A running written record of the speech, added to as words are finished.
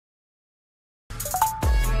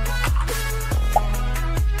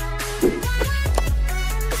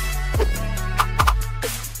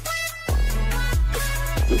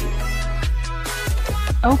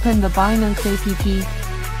Open the Binance app.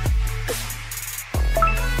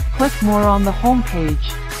 Click More on the home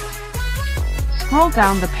page. Scroll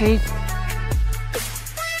down the page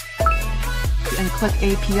and click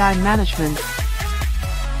API Management.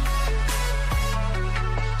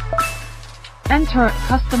 Enter a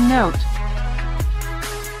custom note.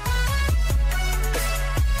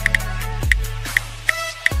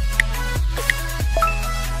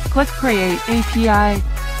 Click Create API.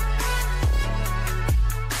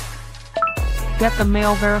 Get the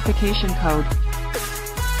mail verification code.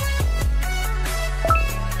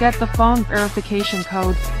 Get the phone verification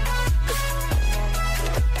code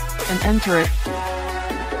and enter it.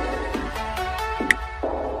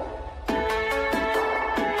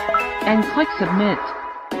 And click Submit.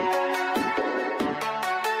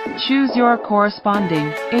 Choose your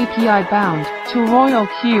corresponding API bound to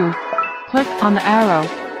RoyalQ. Click on the arrow.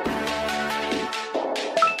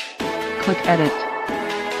 Click Edit.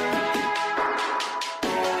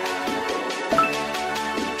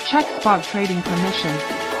 Check spot trading permission.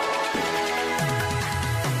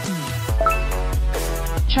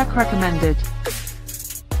 Check recommended.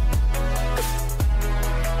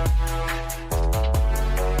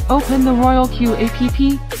 Open the RoyalQ app.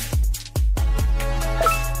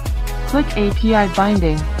 Click API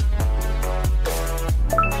binding.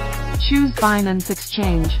 Choose Binance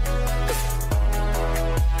Exchange.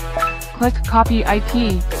 Click Copy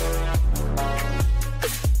IP.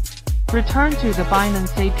 Return to the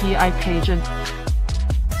Binance API page and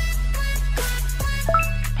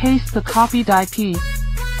paste the copied IP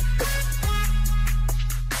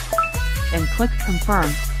and click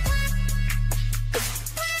Confirm.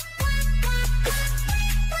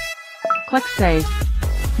 Click Save.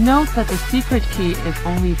 Note that the secret key is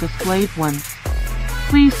only displayed once.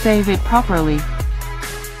 Please save it properly.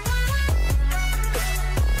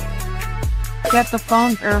 Get the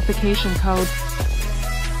phone verification code.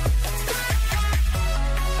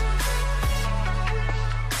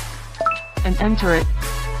 And enter it.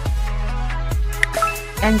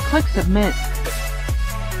 And click Submit.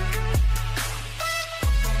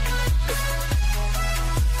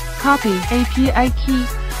 Copy API key.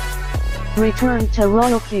 Return to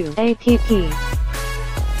RoyalQ app.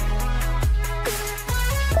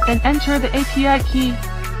 And enter the API key.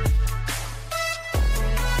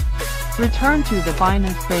 Return to the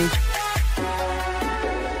Binance page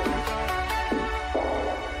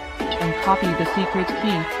and copy the secret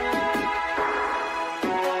key.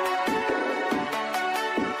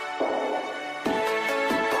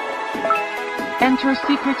 Enter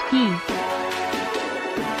secret key.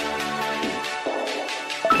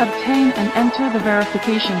 Obtain and enter the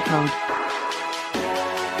verification code.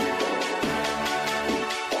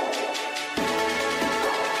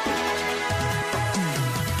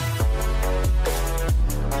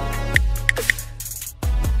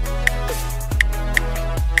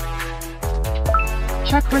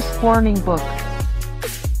 Check risk warning book.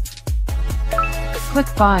 Click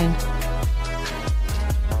Bind.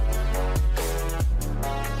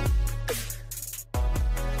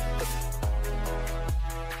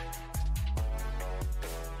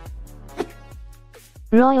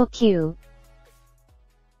 RoyalQ